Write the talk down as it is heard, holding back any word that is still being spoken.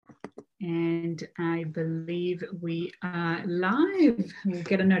And I believe we are live. We'll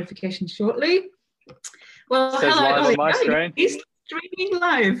get a notification shortly. Well, says hello. live on my screen. He's streaming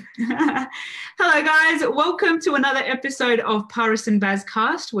live. Hello, guys. Welcome to another episode of Paras&Baz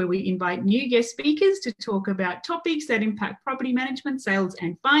Cast, where we invite new guest speakers to talk about topics that impact property management, sales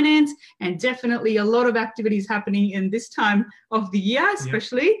and finance, and definitely a lot of activities happening in this time of the year,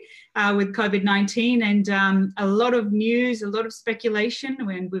 especially with COVID-19, and a lot of news, a lot of speculation.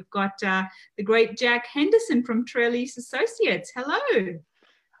 And we've got the great Jack Henderson from Trellis Associates. Hello.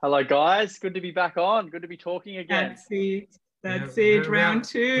 Hello, guys. Good to be back on. Good to be talking again. That's it. Round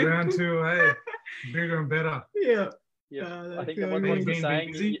two. Round two, hey. Bigger and better. Yeah. I think what's the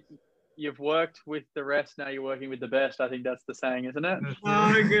saying? You've worked with the rest, now you're working with the best. I think that's the saying, isn't it?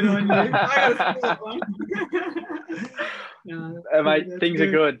 Oh, good on you. I got to see that one. Mate, things are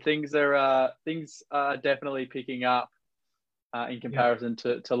good. Things are definitely picking up in comparison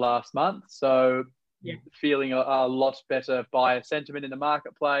to last month. So feeling a lot better buyer sentiment in the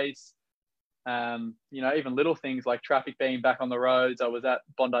marketplace. Even little things like traffic being back on the roads. I was at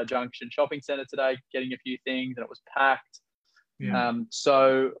Bondi Junction Shopping Centre today getting a few things and it was packed.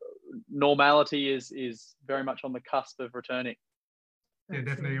 So normality is very much on the cusp of returning. Yeah,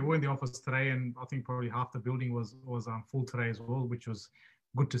 definitely. We're in the office today, and I think probably half the building was full today as well, which was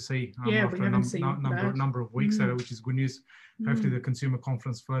good to see after a number of weeks, which is good news. Hopefully the consumer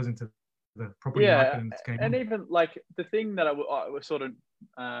confidence flows into the property market. And even like the thing that I was sort of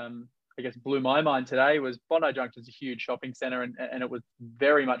I guess blew my mind today was Bondi Junction is a huge shopping centre, and it was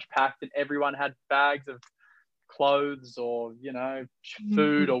very much packed, and everyone had bags of clothes or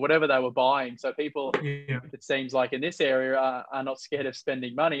food or whatever they were buying. So people, it seems like in this area are not scared of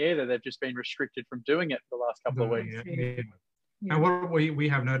spending money either. They've just been restricted from doing it for the last couple of weeks. And what we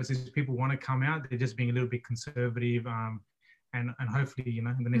have noticed is people want to come out. They're just being a little bit conservative. And hopefully, in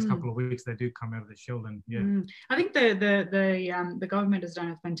the next couple of weeks, they do come out of the shell. And I think the government has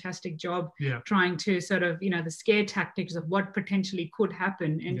done a fantastic job trying to sort of, the scare tactics of what potentially could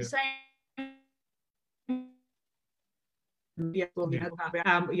happen, and saying,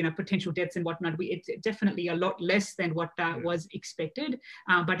 potential deaths and whatnot. It's definitely a lot less than what was expected.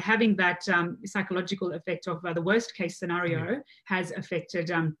 But having that psychological effect of the worst case scenario has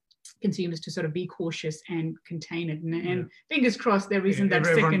affected consumers to sort of be cautious and contain it, and fingers crossed there isn't that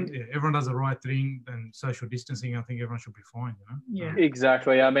second. Everyone does the right thing, and social distancing. I think everyone should be fine.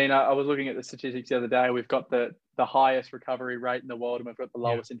 Exactly. I mean, I was looking at the statistics the other day. We've got the highest recovery rate in the world, and we've got the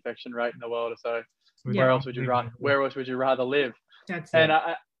lowest infection rate in the world. So where else would you rather live?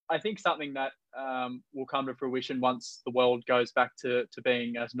 I think something that will come to fruition once the world goes back to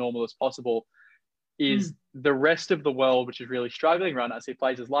being as normal as possible is the rest of the world, which is really struggling right now. I see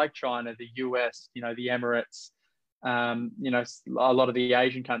places like China, the US, the Emirates, a lot of the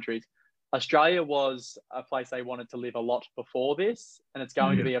Asian countries. Australia was a place they wanted to live a lot before this, and it's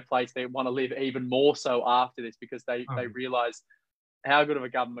going to be a place they want to live even more so after this, because they realise how good of a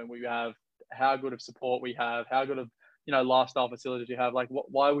government we have, how good of support we have, how good of lifestyle facilities you have. Like,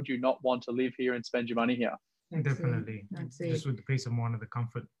 why would you not want to live here and spend your money here? Definitely. Just with the peace of mind and the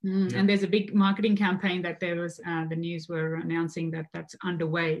comfort. And there's a big marketing campaign that there was, the news were announcing that's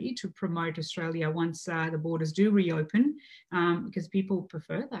underway to promote Australia once the borders do reopen, because people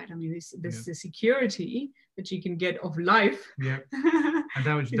prefer that. I mean, this the security that you can get of life. And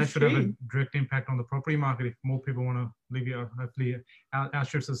that should have a direct impact on the property market if more people want to live here. Hopefully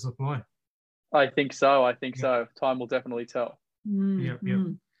outstrips the supply. I think so. Time will definitely tell.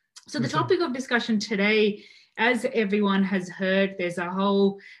 So the topic of discussion today, as everyone has heard, there's a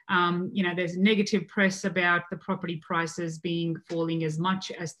whole, there's negative press about the property prices falling as much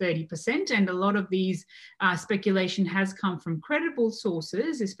as 30%. And a lot of these speculation has come from credible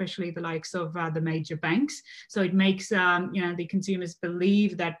sources, especially the likes of the major banks. So it makes, the consumers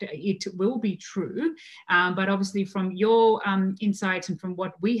believe that it will be true. But obviously from your insights and from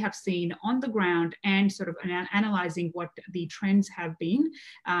what we have seen on the ground and sort of analysing what the trends have been,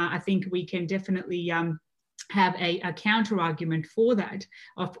 I think we can definitely have a counter argument for that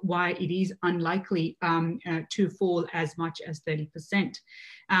of why it is unlikely to fall as much as 30%.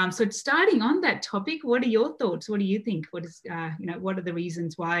 So starting on that topic, what are your thoughts? What do you think? What are the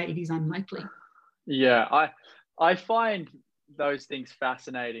reasons why it is unlikely? Yeah, I find those things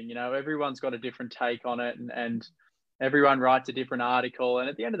fascinating. Everyone's got a different take on it, and everyone writes a different article. And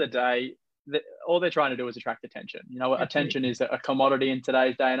at the end of the day, all they're trying to do is attract attention. Attention is a commodity in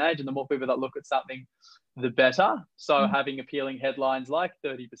today's day and age, and the more people that look at something, the better. So having appealing headlines like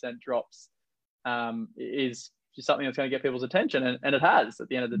 30% drops is just something that's going to get people's attention, and it has. At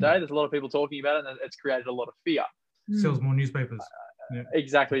the end of the day, there's a lot of people talking about it, and it's created a lot of fear. Sells more newspapers.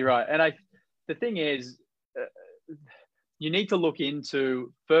 Exactly right. And the thing is, you need to look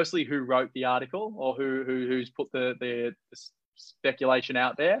into, firstly, who wrote the article, or who's put the speculation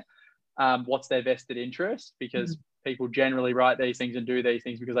out there. What's their vested interest? Because people generally write these things and do these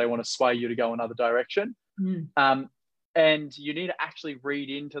things because they want to sway you to go another direction. And you need to actually read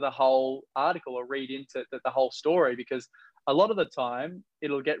into the whole article, or read into the whole story, because a lot of the time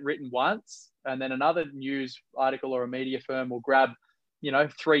it'll get written once, and then another news article or a media firm will grab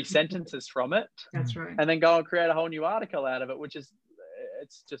 3 sentences from it. That's right. And then go and create a whole new article out of it, which is,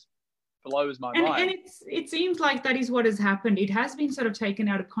 it's just blows my mind. And it seems like that is what has happened. It has been sort of taken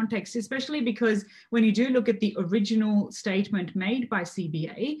out of context, especially because when you do look at the original statement made by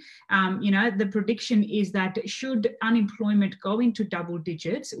CBA, the prediction is that should unemployment go into double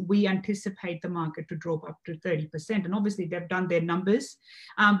digits, we anticipate the market to drop up to 30%. And obviously they've done their numbers.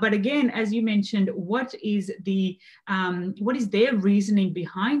 But again, as you mentioned, what is their reasoning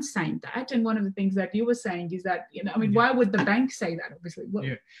behind saying that? And one of the things that you were saying is that, why would the bank say that? Obviously.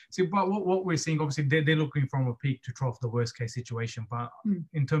 See, but what we're seeing, obviously, they're looking from a peak to trough, the worst case situation. But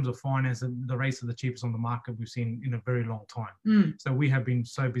in terms of finance, the rates are the cheapest on the market we've seen in a very long time. So we have been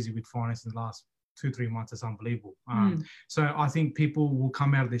so busy with finance in the last 2-3 months. It's unbelievable. So I think people will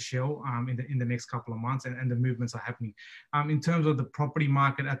come out of the shell in the next couple of months, and the movements are happening. In terms of the property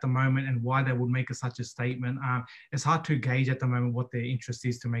market at the moment and why they would make such a statement, it's hard to gauge at the moment what their interest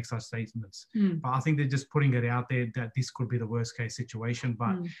is to make such statements. But I think they're just putting it out there that this could be the worst case situation.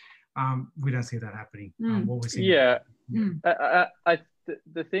 But we don't see that happening. What we're seeing.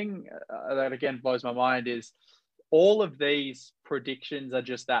 The thing that again blows my mind is all of these predictions are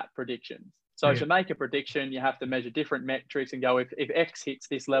just that, predictions. So to make a prediction, you have to measure different metrics and go, if X hits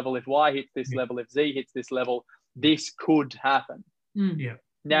this level, if Y hits this level, if Z hits this level, this could happen.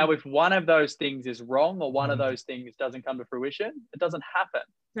 Now, if one of those things is wrong, or one of those things doesn't come to fruition, it doesn't happen.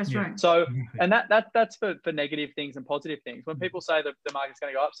 That's right. So, and that's for negative things and positive things. When people say that the market's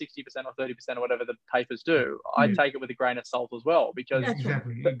going to go up 60% or 30% or whatever the papers do, I take it with a grain of salt as well, because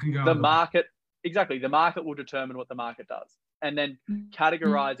the market, the market will determine what the market does. And then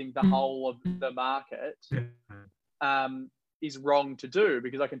categorizing the whole of the market is wrong to do,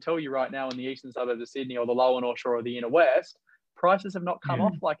 because I can tell you right now, in the eastern suburbs of Sydney, or the lower North Shore, or the inner west, prices have not come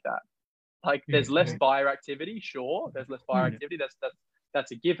off like that. Like there's less buyer activity, there's less buyer activity.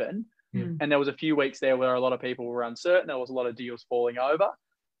 That's a given. And there was a few weeks there where a lot of people were uncertain. There was a lot of deals falling over.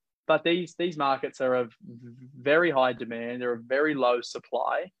 But these markets are of very high demand. They're of very low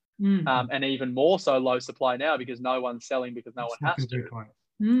supply, and even more so low supply now, because no one's selling, because no one has to.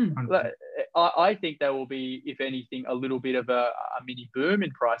 I think there will be, if anything, a little bit of a mini boom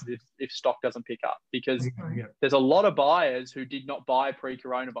in prices if stock doesn't pick up, because there's a lot of buyers who did not buy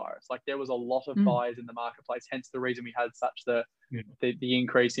pre-coronavirus. Like there was a lot of buyers in the marketplace, hence the reason we had such the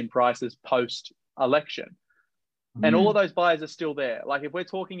increase in prices post-election. And all of those buyers are still there. Like if we're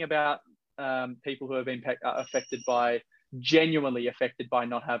talking about people who have been genuinely affected by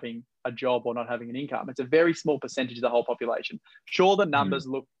not having a job or not having an income, it's a very small percentage of the whole population. Sure, the numbers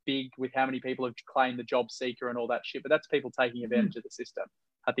look big with how many people have claimed the job seeker and all that shit, but that's people taking advantage of the system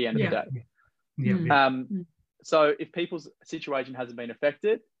at the end of the day. So if people's situation hasn't been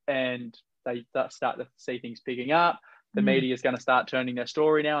affected and they start to see things picking up, the media is going to start turning their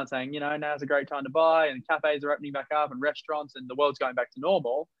story now and saying, now's a great time to buy, and cafes are opening back up, and restaurants, and the world's going back to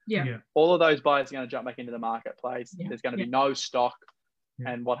normal. All of those buyers are going to jump back into the marketplace. There's going to be no stock.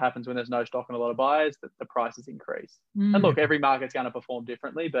 And what happens when there's no stock and a lot of buyers? The prices increase. And look, every market's going to perform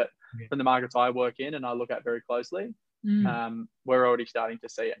differently, but from the markets I work in and I look at very closely, we're already starting to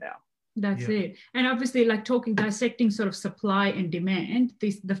see it now. That's it. And obviously, like dissecting sort of supply and demand,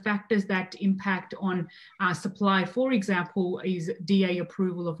 the factors that impact on supply, for example, is DA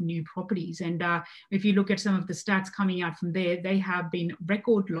approval of new properties. And if you look at some of the stats coming out from there, they have been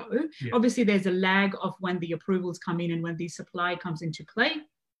record low. Obviously, there's a lag of when the approvals come in and when the supply comes into play,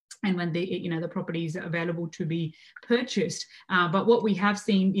 and when the property is available to be purchased. But what we have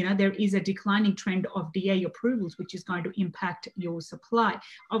seen, there is a declining trend of DA approvals, which is going to impact your supply.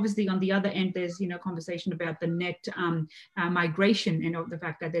 Obviously, on the other end, there's, conversation about the net migration, and the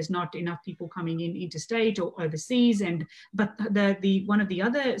fact that there's not enough people coming in interstate or overseas. But the one of the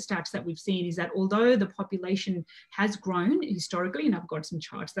other stats that we've seen is that although the population has grown historically, and I've got some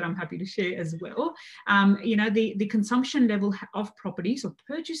charts that I'm happy to share as well, the consumption level of properties, or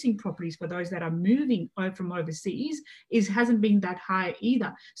purchasing properties for those that are moving from overseas, hasn't been that high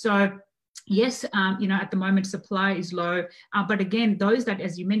either. So yes, at the moment supply is low, but again, those that,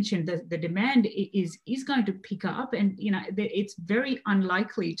 as you mentioned, the demand is going to pick up, and it's very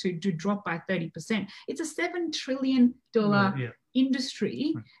unlikely to drop by 30%. It's a $7 trillion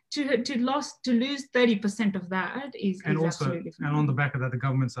industry. To lose 30% of that is absolutely phenomenal. And on the back of that, the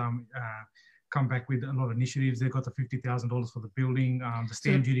government's come back with a lot of initiatives. They've got the $50,000 for the building, the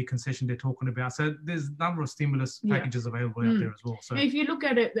stamp duty concession they're talking about. So there's a number of stimulus packages available out there as well. So if you look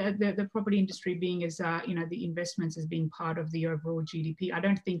at it, the property industry being as the investments as being part of the overall GDP, I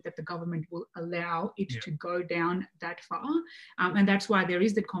don't think that the government will allow it to go down that far, and that's why there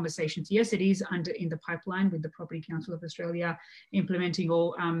is the conversations. Yes, it is in the pipeline with the Property Council of Australia implementing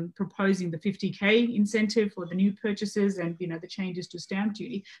or proposing the 50K incentive for the new purchases, and the changes to stamp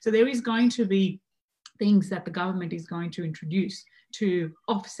duty. So there is going to be things that the government is going to introduce to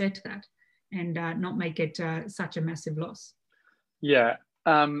offset that and not make it such a massive loss. Yeah,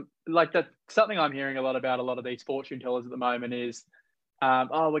 like that. Something I'm hearing a lot about a lot of these fortune tellers at the moment is,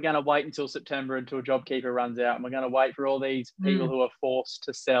 we're going to wait until September until JobKeeper runs out, and we're going to wait for all these people who are forced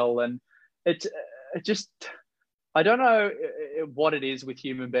to sell. And it just, I don't know what it is with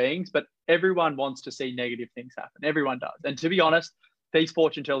human beings, but everyone wants to see negative things happen. Everyone does. And to be honest, these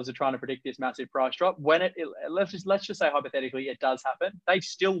fortune tellers are trying to predict this massive price drop. When let's just say hypothetically it does happen, they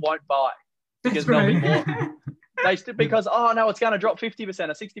still won't buy because there'll be more. Because it's going to drop 50% or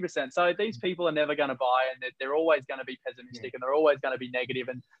 60%. So these people are never going to buy, and they're always going to be pessimistic, and they're always going to be negative,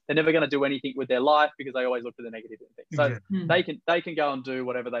 and they're never going to do anything with their life because they always look for the negative in things. So they can go and do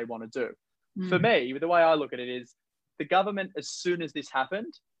whatever they want to do. For me, the way I look at it is, the government, as soon as this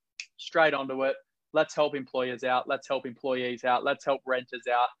happened, straight onto it. Let's help employers out. Let's help employees out. Let's help renters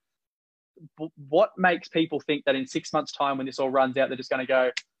out. What makes people think that in 6 months' time, when this all runs out, they're just going to go,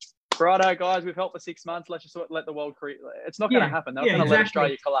 righto, guys, we've helped for 6 months. Let's just let the world create. It's not going to happen. They're not going to let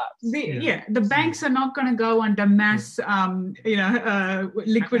Australia collapse. The banks are not going to go under mass,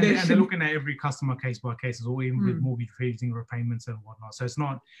 liquidation. And they're looking at every customer case by case, or even with mortgage freezing, repayments, and whatnot. So it's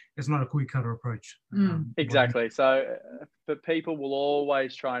not a quick cutter approach. Exactly. So, but people will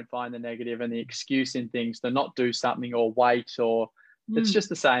always try and find the negative and the excuse in things to not do something or wait, or it's just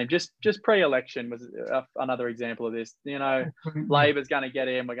the same. Just pre-election was another example of this. Labor's going to get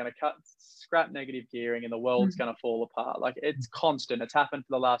in. We're going to scrap negative gearing, and the world's going to fall apart. Like, it's constant. It's happened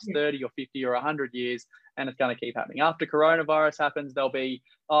for the last 30 or 50 or 100 years, and it's going to keep happening. After coronavirus happens, there'll be,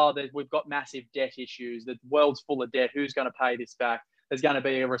 we've got massive debt issues. The world's full of debt. Who's going to pay this back? There's going to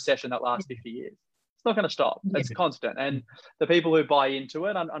be a recession that lasts 50 years. It's not going to stop. It's constant. And the people who buy into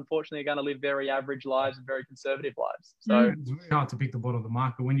it, unfortunately, are going to live very average lives and very conservative lives. So it's very hard to pick the bottom of the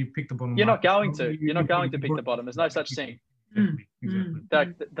market. When you pick the bottom, you're not going to pick the bottom. There's no such thing.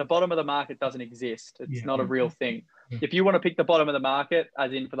 Exactly. The bottom of the market doesn't exist. It's not a real thing. If you want to pick the bottom of the market,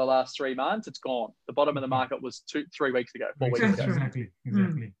 as in for the last 3 months, it's gone. The bottom of the market was 3 weeks ago, 4 weeks ago. Exactly.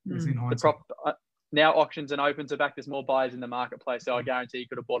 It's in hindsight. Now auctions and opens are back. There's more buyers in the marketplace. So I guarantee you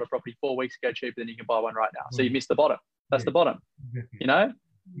could have bought a property 4 weeks ago cheaper than you can buy one right now. So you missed the bottom. That's the bottom.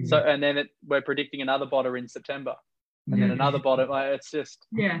 So, and then we're predicting another bottom in September. And then another bottom. It's just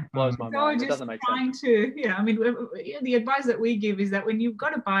blows my mind. It doesn't make sense. The advice that we give is that when you've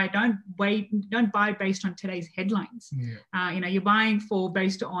got to buy, don't buy based on today's headlines. You're buying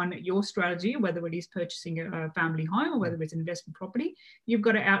based on your strategy, whether it is purchasing a family home or whether it's investment property. You've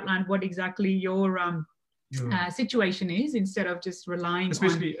got to outline what exactly your situation is, instead of just relying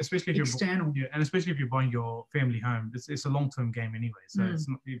on external. And especially if you're buying your family home, it's a long-term game anyway. So it's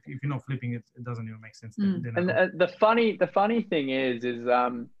not, if you're not flipping it, it doesn't even make sense. And the funny thing is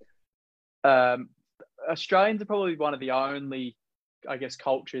Australians are probably one of the only, I guess,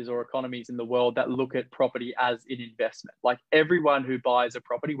 cultures or economies in the world that look at property as an investment. Like, everyone who buys a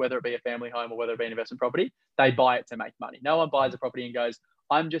property, whether it be a family home or whether it be an investment property, they buy it to make money. No one buys a property and goes,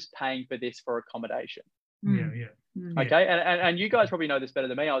 I'm just paying for this for accommodation. Okay, and you guys probably know this better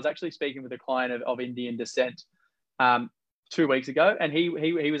than me. I was actually speaking with a client of Indian descent 2 weeks ago, and he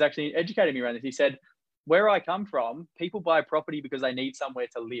was actually educating me around this. He said, where I come from, people buy property because they need somewhere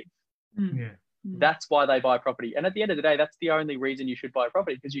to live. That's why they buy property. And at the end of the day, that's the only reason you should buy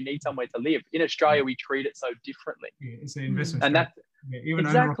property, because you need somewhere to live. In Australia, we treat it so differently. It's an investment. And that's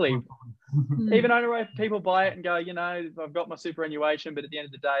exactly. Even owner people buy it and go, I've got my superannuation, but at the end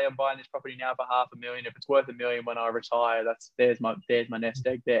of the day, I'm buying this property now for $500,000. If it's worth $1 million when I retire, there's my nest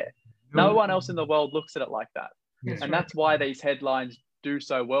egg there. No one else in the world looks at it like that. That's why these headlines do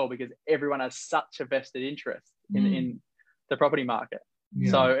so well, because everyone has such a vested interest in the property market.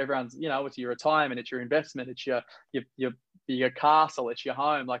 So everyone's, it's your retirement, it's your investment, it's your castle, it's your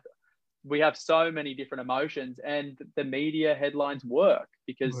home. Like, we have so many different emotions, and the media headlines work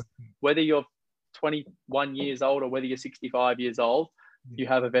because whether you're 21 years old or whether you're 65 years old, you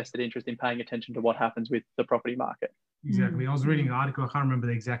have a vested interest in paying attention to what happens with the property market. Exactly. I was reading an article, I can't remember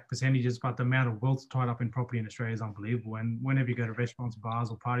the exact percentages, but the amount of wealth tied up in property in Australia is unbelievable. And whenever you go to restaurants,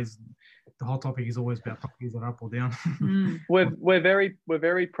 bars or parties, the whole topic is always about properties that are up or down. We're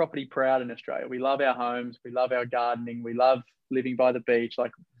very property proud in Australia. We love our homes, we love our gardening, we love living by the beach.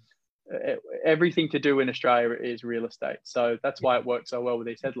 Like everything to do in Australia is real estate. So that's why it works so well with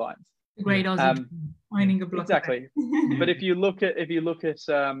these headlines. Great Aussie owning a block. Exactly. But if you look at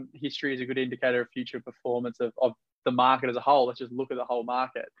history as a good indicator of future performance of the market as a whole, let's just look at the whole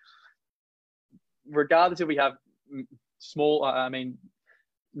market. Regardless if we have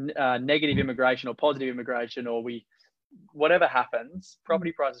negative immigration or positive immigration, or whatever happens,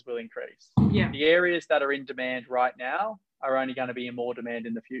 property prices will increase. Yeah. The areas that are in demand right now are only going to be in more demand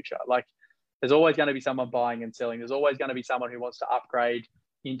in the future. Like there's always going to be someone buying and selling. There's always going to be someone who wants to upgrade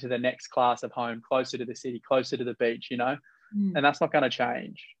into the next class of home, closer to the city, closer to the beach, you know, and that's not going to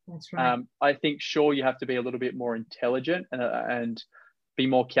change. That's right. I think, sure, you have to be a little bit more intelligent and be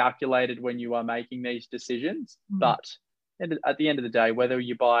more calculated when you are making these decisions. But at the end of the day, whether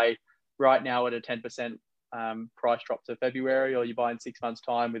you buy right now at a 10% price drop to February, or you buy in 6 months'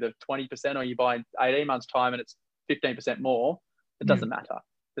 time with a 20%, or you buy in 18 months' time and it's 15% more, it doesn't matter.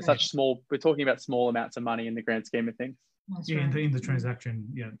 We're talking about small amounts of money in the grand scheme of things. In the transaction,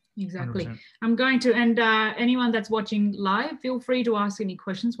 exactly. 100%. I'm going to, and anyone that's watching live, feel free to ask any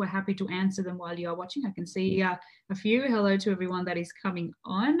questions. We're happy to answer them while you are watching. I can see a few. Hello to everyone that is coming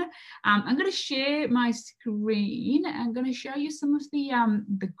on. I'm going to share my screen. I'm going to show you some of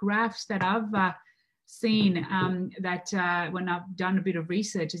the graphs that I've seen that when I've done a bit of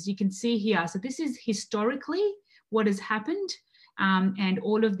research, as you can see here. So this is historically what has happened, and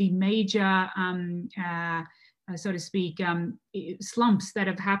all of the major so to speak, slumps that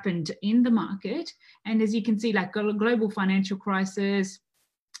have happened in the market. And as you can see, like global financial crisis,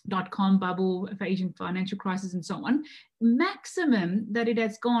 .com bubble, Asian financial crisis, and so on, maximum that it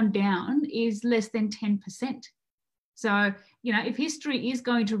has gone down is less than 10%. So, you know, if history is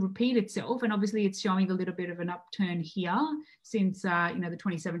going to repeat itself, and obviously it's showing a little bit of an upturn here since, the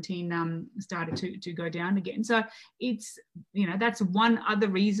 2017 started to go down again. So it's, that's one other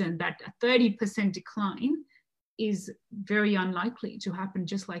reason that a 30% decline is very unlikely to happen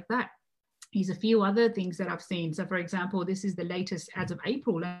just like that. Here's a few other things that I've seen. So, for example, this is the latest as of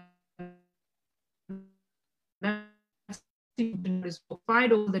April.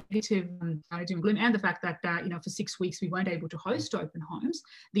 Despite all the negative doom and gloom and the fact that, for 6 weeks we weren't able to host open homes,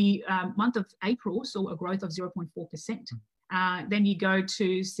 the month of April saw a growth of 0.4%. Then you go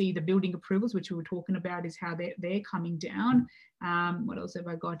to see the building approvals, which we were talking about, is how they're coming down. What else have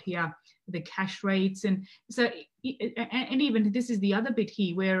I got here? The cash rates. And so, and even this is the other bit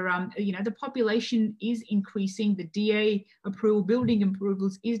here where, the population is increasing, the DA approval, building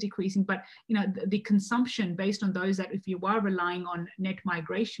approvals is decreasing, but, the consumption based on those that if you are relying on net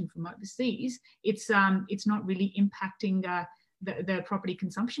migration from overseas, it's not really impacting the property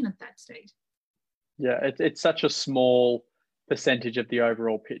consumption at that stage. Yeah, it's such a small percentage of the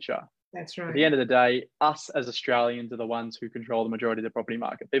overall picture. That's right. At the end of the day, us as Australians are the ones who control the majority of the property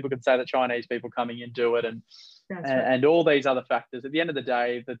market. People can say that Chinese people coming in do it and all these other factors. At the end of the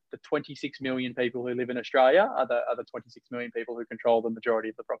day, the 26 million people who live in Australia are the 26 million people who control the majority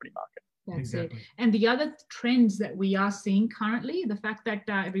of the property market. That's exactly it. And the other trends that we are seeing currently, the fact that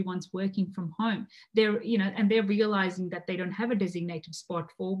everyone's working from home, they're realizing that they don't have a designated spot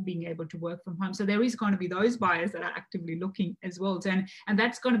for being able to work from home. So there is going to be those buyers that are actively looking as well. And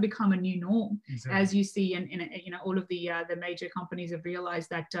that's going to become a new norm, as you see, and all of the major companies have realized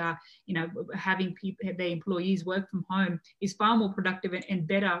that having their employees work from home is far more productive and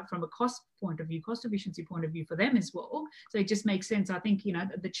better from a cost efficiency point of view for them as well. So it just makes sense. I think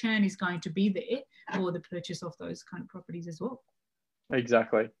the churn is going to be there for the purchase of those kind of properties as well.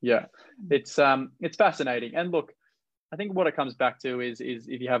 Exactly. Yeah, it's fascinating. And look, I think what it comes back to is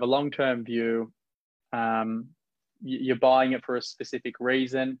if you have a long-term view, you're buying it for a specific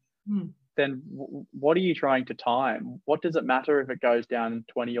reason. Then what are you trying to time? What does it matter if it goes down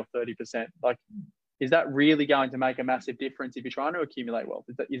 20 or 30%? Like, is that really going to make a massive difference if you're trying to accumulate wealth?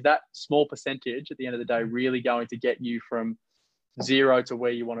 Is that small percentage at the end of the day really going to get you from zero to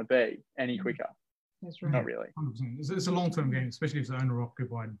where you want to be any quicker? That's right. Not really. 100%. It's a long-term game, especially if it's an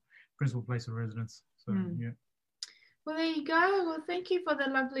owner-occupied principal place of residence. So, yeah. Well, there you go. Well, thank you for the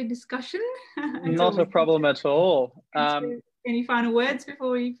lovely discussion. Not a problem at all. Any final words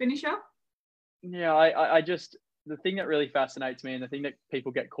before we finish up? Yeah, I just, the thing that really fascinates me and the thing that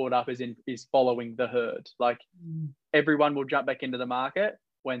people get caught up is following the herd. Like everyone will jump back into the market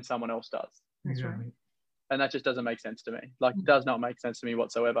when someone else does. That's right. And that just doesn't make sense to me. Like it does not make sense to me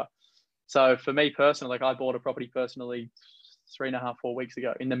whatsoever. So for me personally, like I bought a property personally 3.5, 4 weeks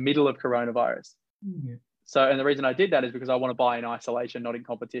ago in the middle of coronavirus. Yeah. So, and the reason I did that is because I want to buy in isolation, not in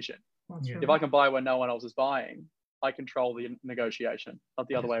competition. That's right. If I can buy when no one else is buying, I control the negotiation, not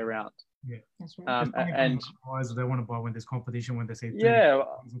the other way around. Yeah, that's right. And they want to buy when there's competition, when they say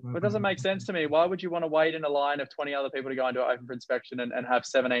it doesn't make sense to me. Why would you want to wait in a line of 20 other people to go into open for inspection and have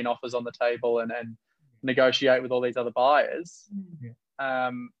 17 offers on the table and negotiate with all these other buyers?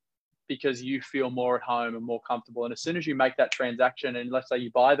 Because you feel more at home and more comfortable. And as soon as you make that transaction, and let's say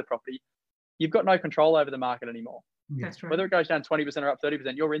you buy the property, you've got no control over the market anymore. That's right. Whether it goes down 20% or up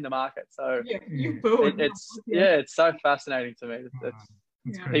 30%, you're in the market. So it's so fascinating to me.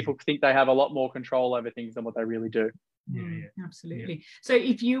 People think they have a lot more control over things than what they really do. Absolutely. Yeah. So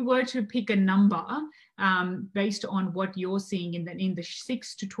if you were to pick a number based on what you're seeing in the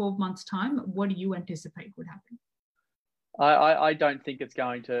 6 to 12 months time, what do you anticipate would happen? I don't think it's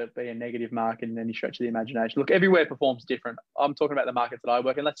going to be a negative market in any stretch of the imagination. Look, everywhere performs different. I'm talking about the markets that I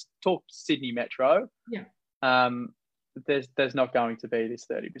work in. Let's talk Sydney Metro. Yeah. There's not going to be this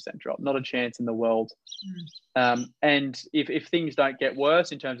 30% drop. Not a chance in the world. And if things don't get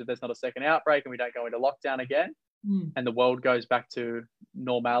worse in terms of there's not a second outbreak and we don't go into lockdown again and the world goes back to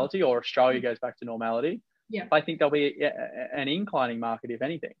normality or Australia goes back to normality, I think there'll be an inclining market, if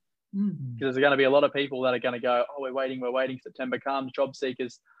anything. Because there's going to be a lot of people that are going to go, oh, we're waiting, September comes, job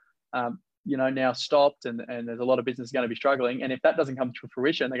seekers, now stopped and there's a lot of business going to be struggling. And if that doesn't come to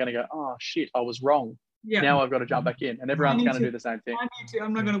fruition, they're going to go, oh, shit, I was wrong. Yeah. Now I've got to jump back in, and everyone's going to do the same thing.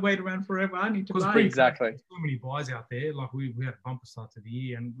 I'm not going to wait around forever. I need to buy. Exactly. There's so many buys out there. Like we had a bumper start to the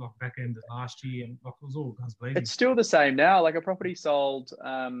year, and like back end of last year, and like it was all guns blazing. It's still the same now. Like a property sold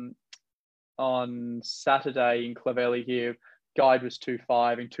on Saturday in Clovelly here. Guide was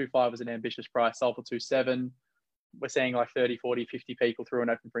 2.5, and 2.5 was an ambitious price. Sold for 2.7. We're seeing like 30, 40, 50 people through and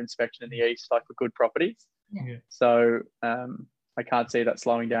open for inspection in the east, like for good properties. Yeah. So I can't see that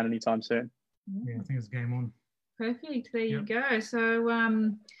slowing down anytime soon. Yeah, I think it's game on. Perfect. There you go. So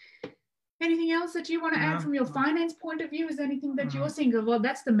anything else that you want to add from your finance point of view? Is there anything that you're seeing? Well,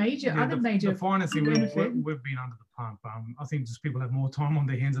 that's the major the financing we've been under the pump. I think just people have more time on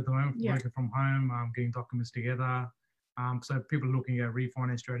their hands at the moment, working from home, getting documents together. So people are looking at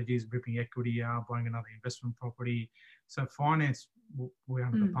refinance strategies, ripping equity out, buying another investment property. So finance, we're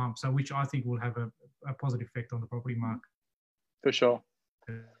under the pump. So which I think will have a positive effect on the property market. For sure.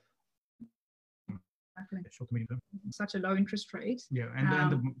 Short to medium term. Such a low interest rate. Yeah,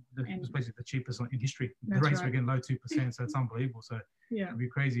 and it's basically the cheapest in history. The rates are getting low 2%, so it's unbelievable. So it'd be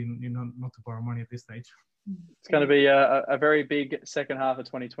crazy, not to borrow money at this stage. It's going to be a very big second half of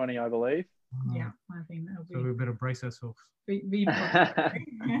 2020, I believe. Yeah, I think that'll be. So we better brace ourselves.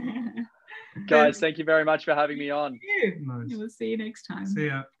 Guys, thank you very much for having me on. We'll see you next time. See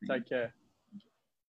ya. Take care.